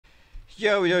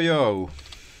Yo, yo, yo!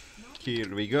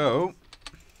 Here we go.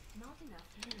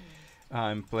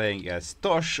 I'm playing as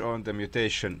TOSH on the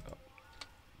mutation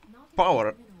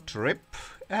power trip,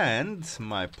 and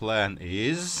my plan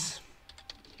is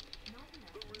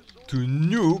to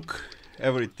nuke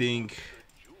everything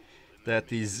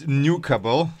that is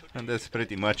nukeable, and that's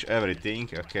pretty much everything.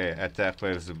 Okay, attack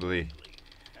waves will be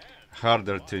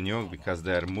harder to nuke because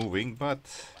they're moving, but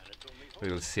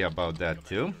we'll see about that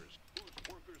too.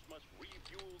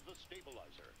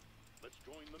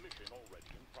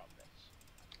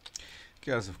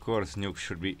 Because of course nukes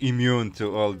should be immune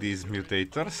to all these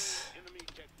mutators.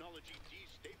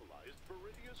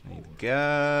 Need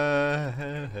gas.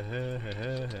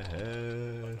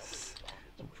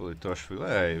 Hopefully TOSH will...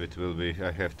 it will be...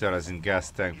 I have Terrazin gas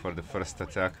tank for the first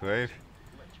attack wave.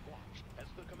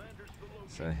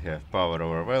 So I have power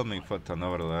overwhelming, photon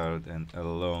overload, and a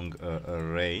long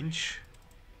range.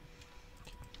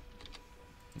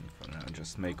 For now,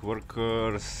 just make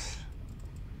workers.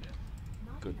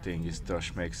 Good thing is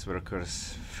TOSH makes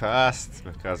workers fast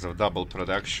because of double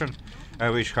production. I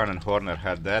wish Han and Horner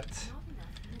had that.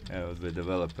 I would be a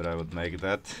developer, I would make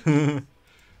that.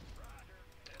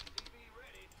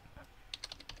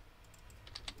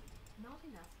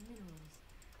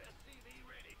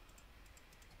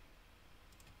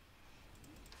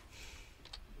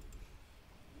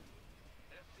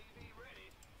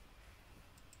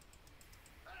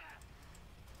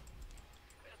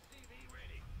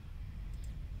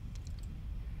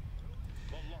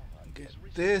 Get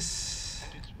this.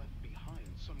 It's left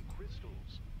behind some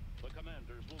crystals. The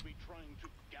commanders will be trying to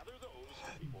gather those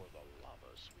before the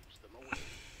lava sweeps them away.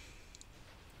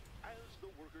 As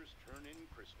the workers turn in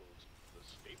crystals, the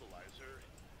stabilizer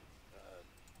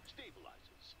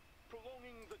stabilizes,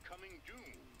 prolonging the coming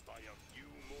doom by a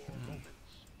few more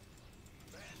moments.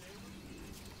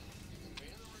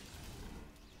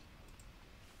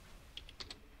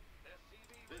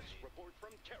 This report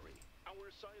from Terry,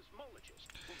 our seismologist,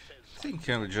 who says I think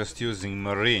I'm just using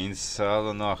Marines. I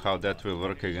don't know how that will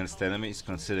work against enemies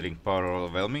considering power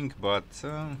overwhelming, but the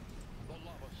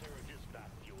lava surge is back,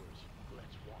 viewers.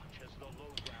 Let's watch as the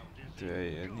low ground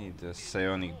is I need a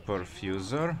psionic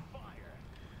perfuser.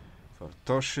 For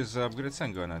TOSH's upgrades,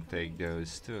 I'm gonna take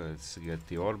those too. Let's get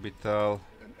the orbital.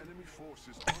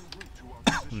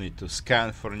 Need to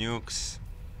scan for nukes.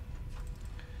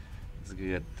 Let's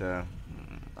get.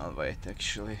 I'll wait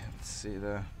actually. Let's see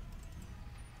what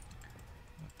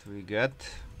we get.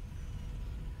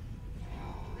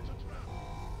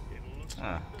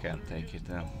 Ah, can't take it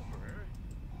now.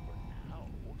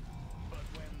 But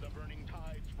when the burning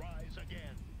tides rise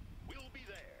again, we'll be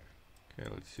there. Okay,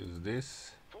 let's use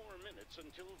this. 4 minutes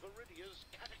until Viridia's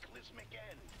cataclysmic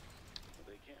end.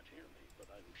 They can't hear me, but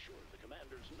I'm sure the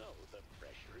commanders know the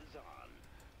pressure is on.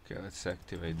 Okay, let's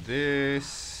activate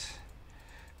this.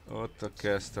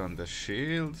 Autocast on the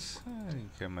shields. I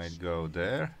think I might go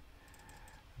there.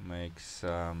 Make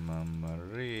some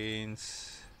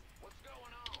marines. What's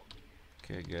going on?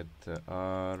 Okay, get the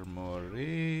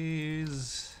armories.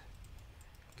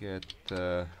 Get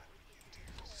the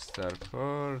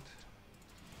starcraft.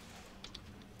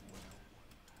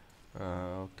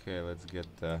 Okay, let's get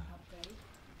the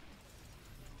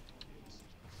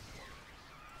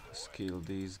skill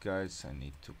these guys. I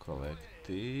need to collect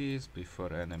these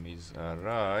before enemies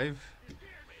arrive.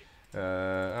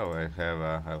 Oh,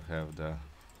 I'll have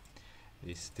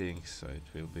these things, so it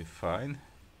will be fine.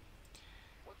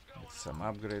 Get some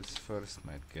upgrades first.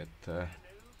 Might get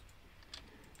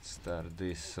start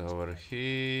this over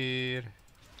here.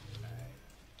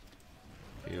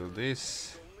 Kill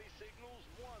this. Only signals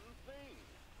one thing.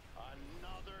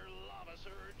 Another lava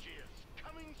surge is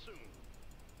coming soon.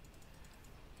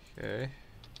 Okay.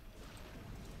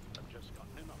 I've just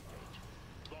gotten an update.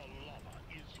 The lava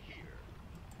is here.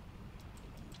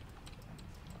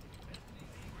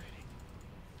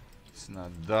 Let's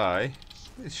not die.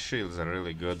 These shields are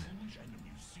really good.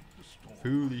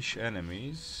 Foolish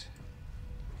enemies.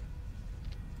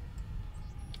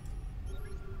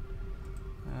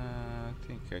 I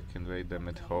think I can wait them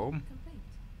at home.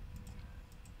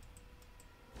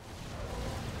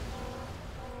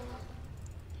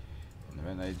 And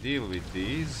when I deal with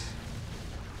these,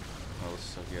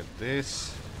 also get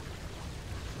this.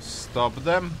 Stop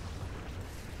them.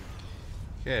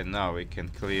 Okay, now we can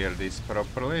clear this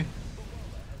properly.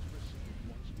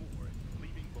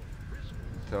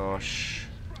 TOSH.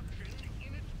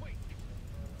 In its wake.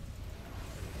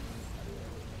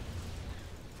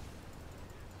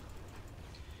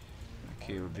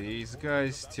 Kill these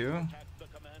guys too. Attack the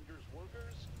commander's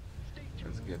workers. Stay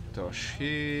tuned. Let's get TOSH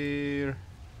here.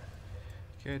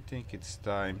 Okay, I think it's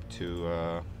time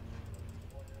to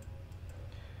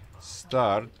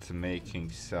start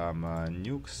making some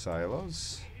nuke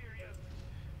silos.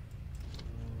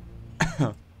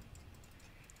 Actually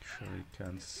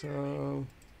cancel.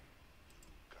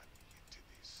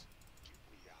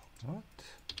 What?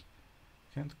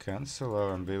 Can't cancel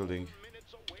while I'm building.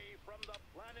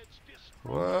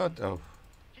 What? Oh.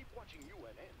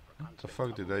 What the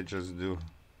fuck did I just do?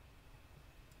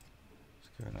 It's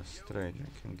kinda strange. I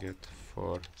can get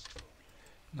 4.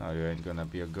 No, you ain't gonna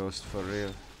be a ghost for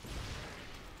real.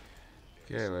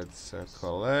 Okay, let's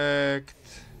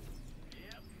collect.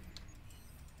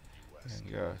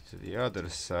 And go to the other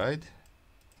side.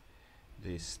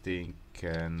 This thing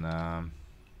can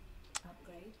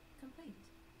Upgrade complete.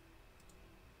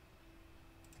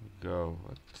 go.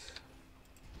 What?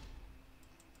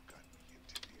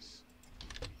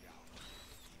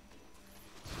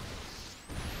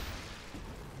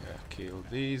 Yeah, kill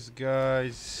these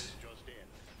guys.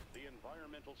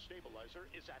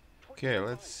 Okay,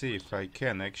 let's see if I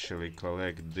can actually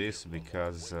collect this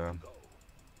because well,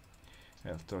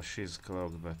 TOSH is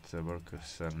cloaked, but the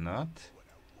workers are not.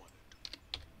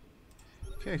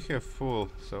 Okay, I have full,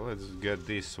 so let's get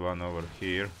this one over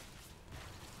here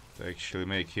to actually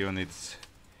make units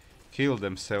kill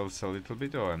themselves a little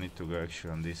bit. Oh, I need to go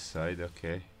actually on this side.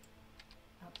 Okay,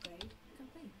 Upgrade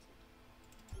complete.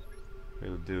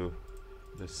 we'll do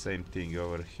the same thing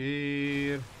over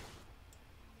here.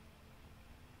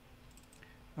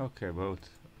 Okay, both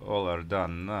all are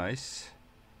done. Nice.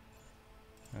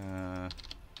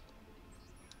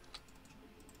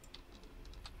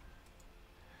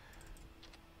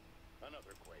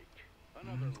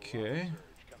 Okay.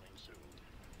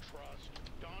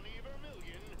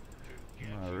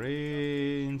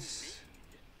 Marines.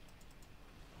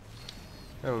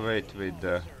 I'll wait with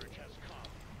the.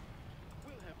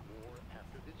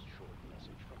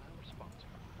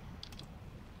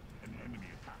 An enemy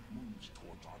attack moves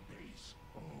towards our base.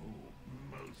 Oh,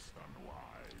 most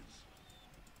unwise.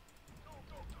 Go,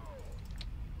 go, go!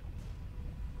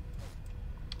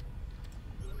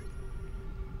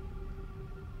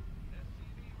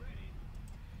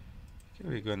 Okay,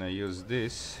 we're gonna use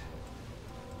this.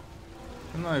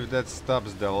 I don't know if that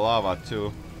stops the lava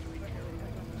too.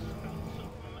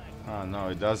 Oh no,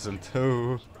 it doesn't.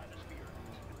 Oh.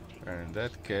 In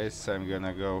that case, I'm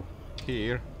gonna go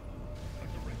here.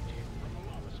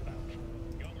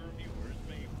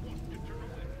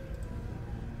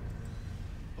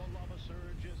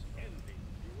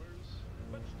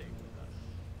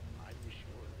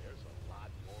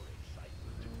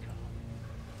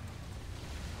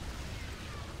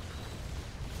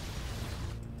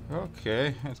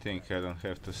 Okay, I think I don't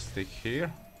have to stick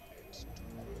here.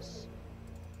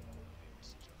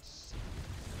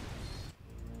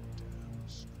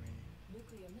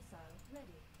 Nuclear missile ready.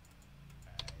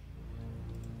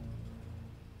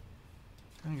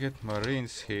 Can get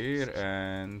marines here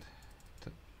and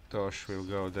TOSH will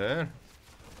go there.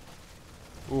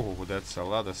 Ooh, that's a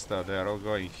lot of stuff. They are all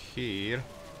going here.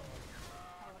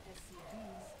 Our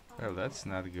SCVs are Well, that's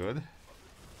not good.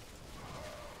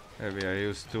 Maybe I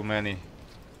used too many.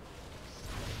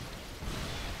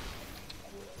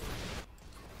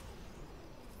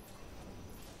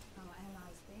 our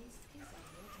allies' base is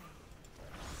under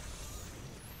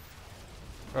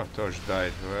attack. Oh, TOSH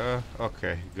died. Well,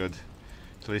 okay, good.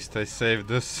 At least I saved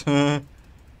this.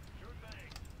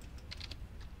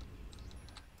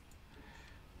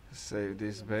 Save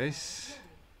this base.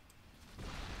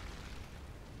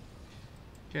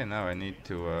 Okay, now I need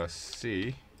to see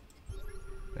if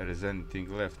there is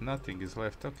anything left. Nothing is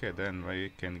left. Okay, then we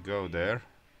can go there.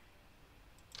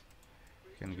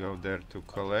 Can go there to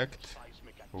collect.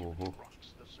 Ooh.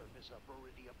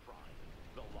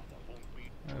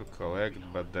 I'll collect,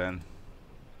 but then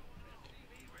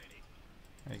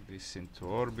make this into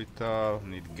orbital.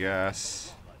 Need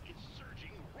gas.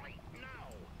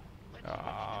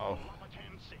 Oh.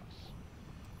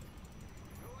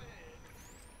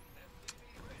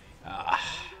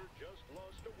 Ah.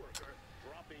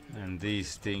 And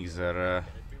these things are.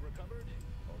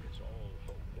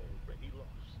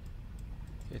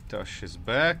 TOSH is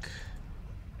back.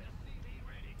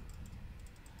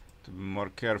 To be more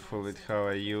careful with how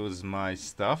I use my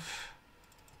stuff.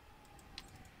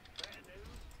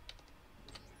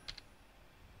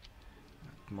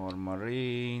 More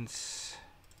marines.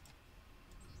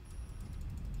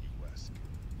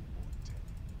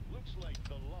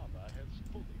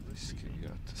 This can go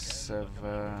to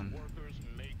 7.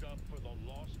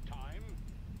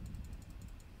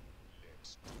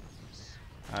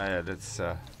 Ah, yeah, that's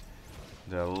the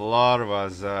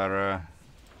larvas are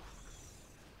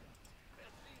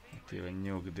still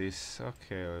nuke this.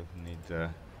 Okay, I need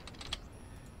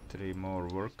 3 more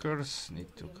workers.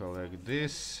 Need to collect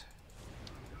this.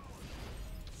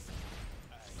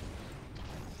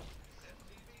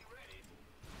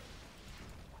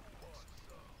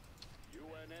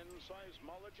 UNN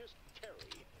seismologist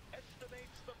Terry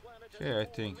estimates the planet has Okay, I fallen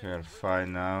think in we're its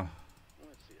fine now.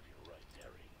 Let's see if you're right,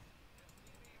 Terry.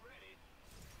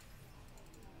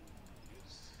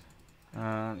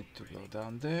 Need to go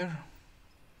down there.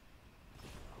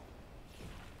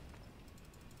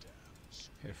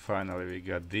 Here, finally, we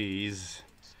got these.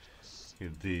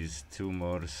 With these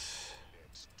tumors.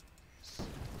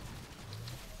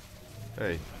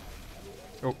 Hey.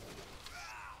 Oh.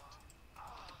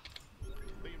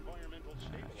 The environmental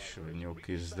Sure, stabilizers nuke reached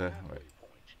is the the. halfway Wait.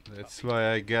 point. That's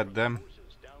why I got them.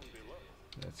 Forces down below.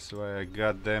 That's why I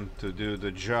got them to do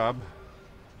the job.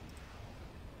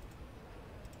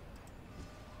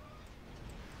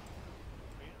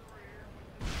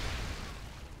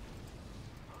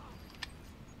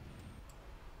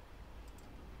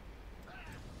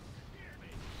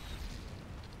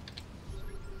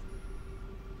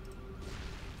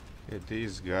 Okay,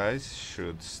 these guys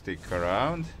should stick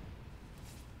around.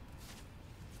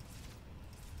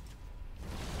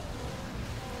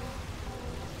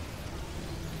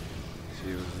 Let's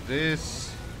use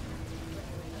this.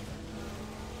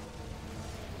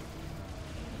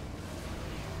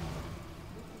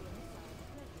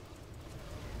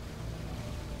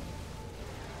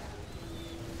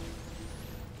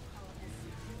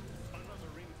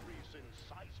 Another increase in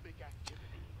seismic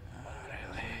activity.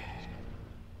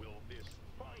 Will this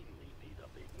finally be the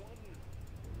big one?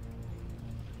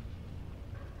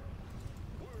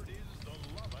 Word is the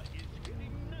lava is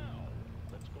hitting now.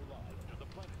 Let's go live to the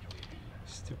planetary.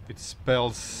 Stupid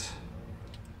spells.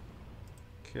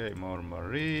 Okay, more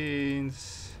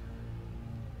marines.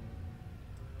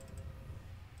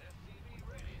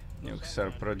 Nukes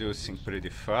are producing pretty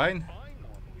fine. Fine one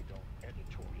we don't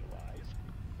editorialize,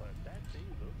 but that thing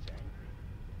looks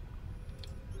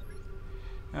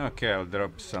angry. Okay, I'll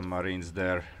drop some marines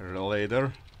there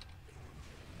later.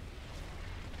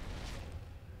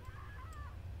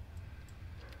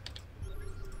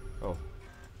 Oh,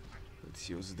 let's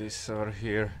use this over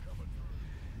here.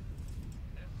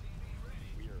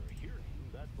 We are hearing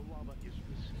that the lava is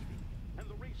receding, and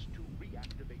the race to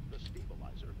reactivate the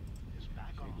stabilizer is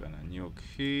back on. You're gonna nuke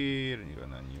here, you're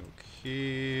gonna nuke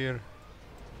here.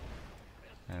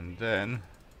 And then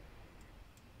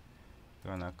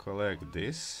gonna collect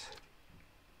this.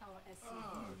 Our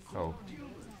SCVs Oh,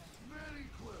 Very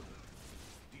clever.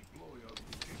 Deploy a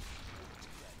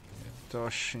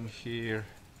TOSH in here.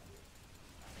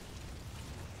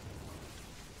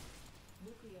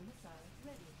 nuclear missile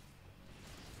ready.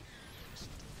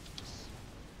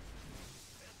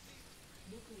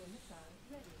 Nuclear missile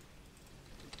ready.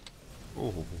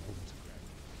 Oh,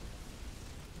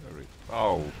 very.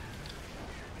 Oh,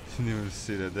 didn't even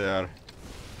see that there.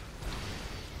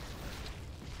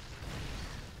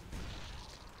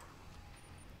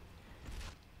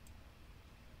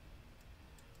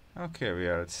 Okay, we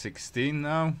are at 16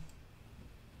 now.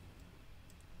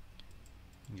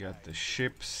 Got the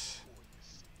ships.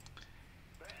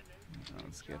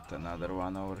 Let's get another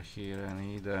one over here. I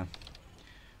need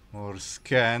more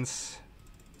scans.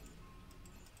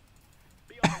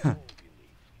 Beyond all belief,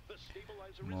 the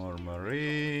stabilizer is More nearly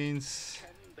marines. Can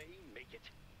they make it?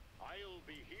 I'll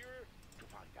be here to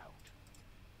find out.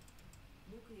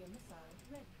 Nuclear missile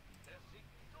ready.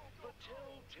 The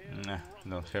telltale Nah, rumble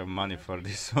don't have money that for is-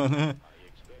 this one. I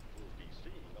expect we'll be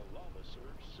seeing a lava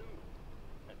surge soon,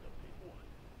 and a big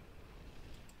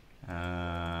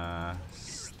one.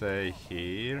 Stay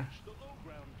here. Watch the low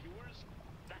ground, viewers.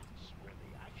 That's where the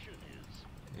action is.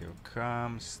 You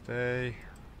come, stay.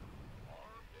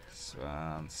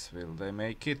 Swans, will they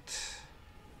make it?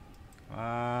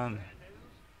 One.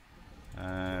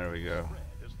 There we go.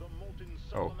 As the molten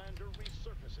Oh. salamander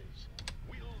resurfaces,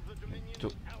 will the Dominion's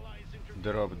to allies intervene?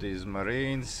 Drop these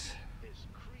marines. This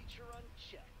creature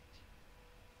unchecked.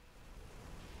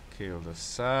 Kill the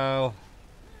cell.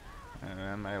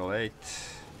 Am I late?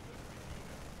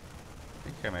 I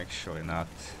think I'm actually not.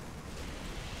 This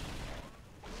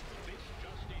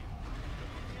just in.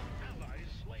 Dominion allies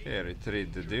slain. Okay,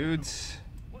 retreat the dudes.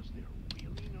 Was there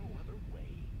really no other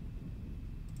way?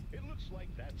 It looks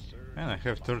like that surge And I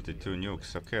have is 32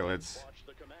 nukes. Okay, let's Watch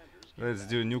the commanders get back.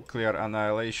 do nuclear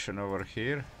annihilation over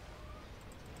here.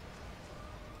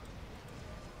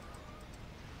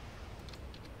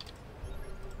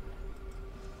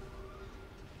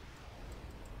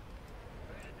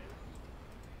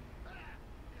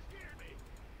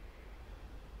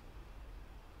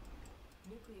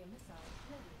 Nuclear Nuclear missile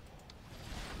ready.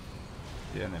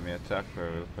 The enemy attacker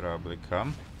will probably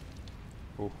come.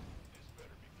 Ooh.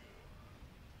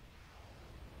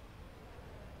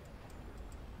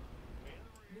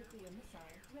 Nuclear missile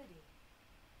ready.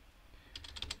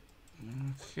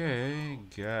 Okay,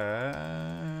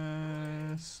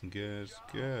 gas.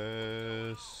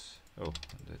 Oh,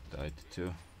 that died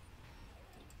too.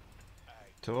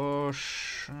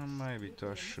 TOSH, maybe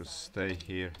TOSH should stay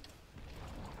here.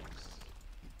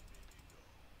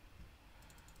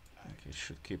 Okay,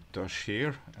 should keep TOSH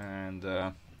here and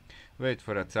wait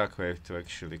for attack wave to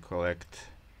actually collect.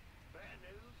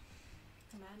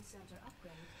 Command center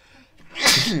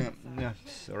upgrade. Yeah,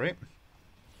 sorry.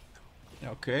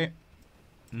 Okay,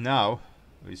 now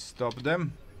we stop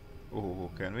them.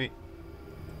 Oh, can we?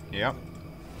 Yeah.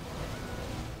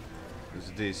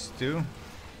 Use these two.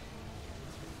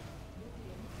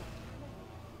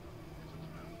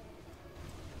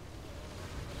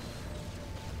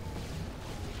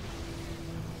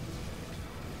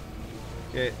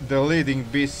 Okay, the leading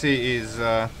BC is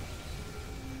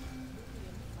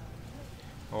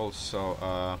also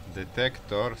a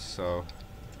detector, so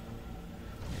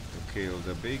need to kill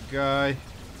the big guy.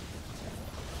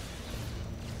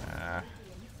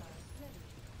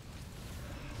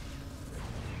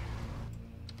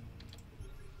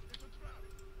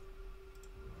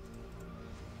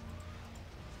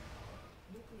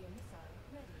 Nuclear missile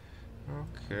ready.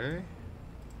 Okay.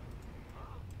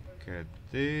 Get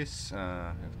this.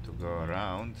 Have to go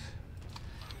around.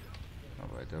 Oh,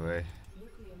 by the way.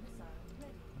 Nuclear missile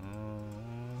ready.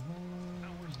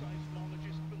 Our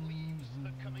seismologist believes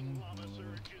the coming lava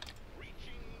surge is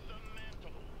reaching the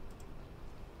mantle.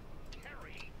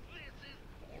 Terry,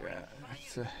 this is Yeah,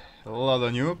 it's a lot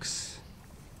of nukes.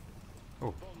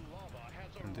 Oh, the lava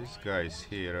has and this guy is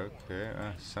here. Okay,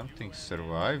 something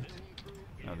survived.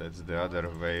 Oh, that's the other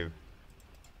wave.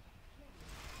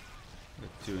 The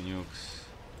two nukes.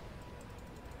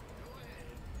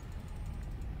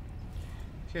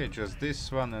 Okay, just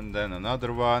this one and then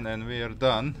another one, and we are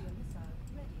done. Nuclear missile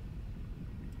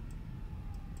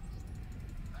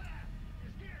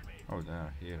ready. Oh, they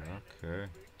are here. Okay.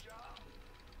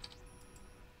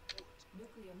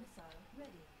 Nuclear missile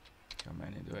ready. How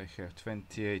many do I have?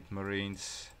 28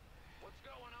 Marines. what's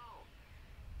going on?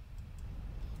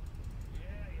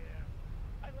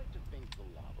 Yeah. I like to think the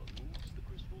lava moves the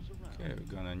crystals around. Okay,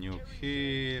 we're gonna nuke Terry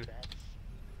here. says that's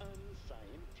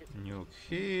unscientific. Nuke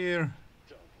here.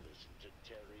 Don't listen to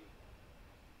Terry.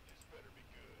 This better be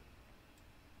good.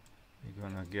 We're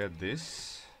gonna get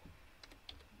this.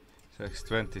 Takes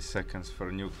 20 seconds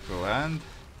for nuke to land.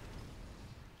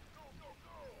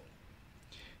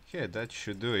 Okay, that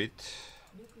should do it.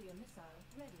 Nuclear missile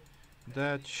ready.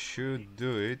 That should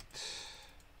do it.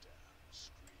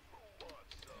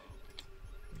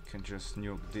 We can just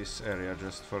nuke this area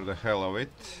just for the hell of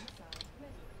it.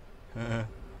 Missile ready.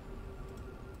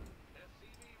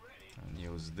 And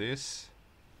use this.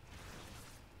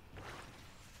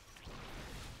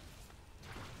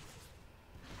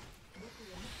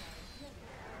 Nuclear missile ready.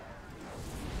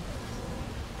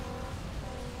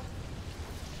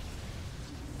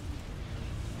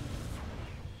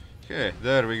 Okay,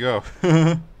 there we go.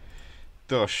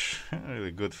 TOSH,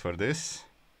 really good for this.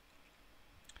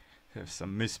 Have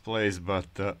some misplays,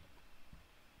 but the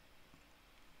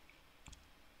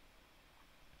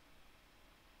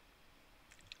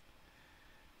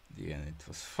end it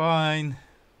was fine.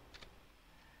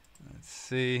 Let's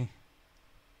see.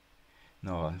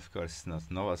 No, of course not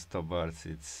Nova stop bars.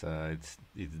 It's the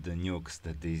nukes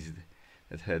that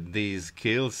had these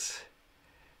kills.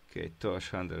 Okay,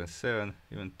 TOSH 107.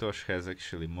 Even TOSH has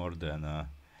actually more than a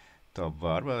top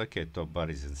bar, but okay, top bar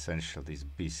is essential. These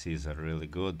BCs are really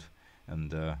good,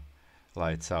 and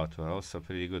lights out were also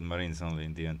pretty good. Marines only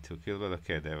in the end 2 kills, but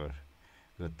okay, they were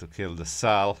good to kill the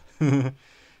Sal.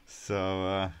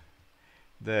 So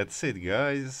that's it,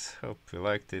 guys. Hope you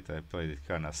liked it. I played it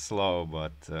kind of slow,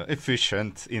 but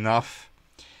efficient enough.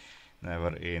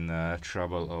 Never in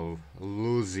trouble of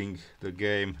losing the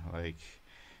game, like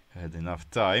had enough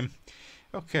time.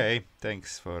 Okay,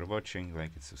 thanks for watching.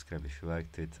 Like and subscribe if you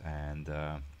liked it, and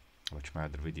watch my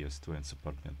other videos too, and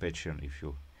support me on Patreon if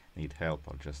you need help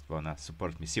or just wanna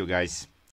support me. See you guys.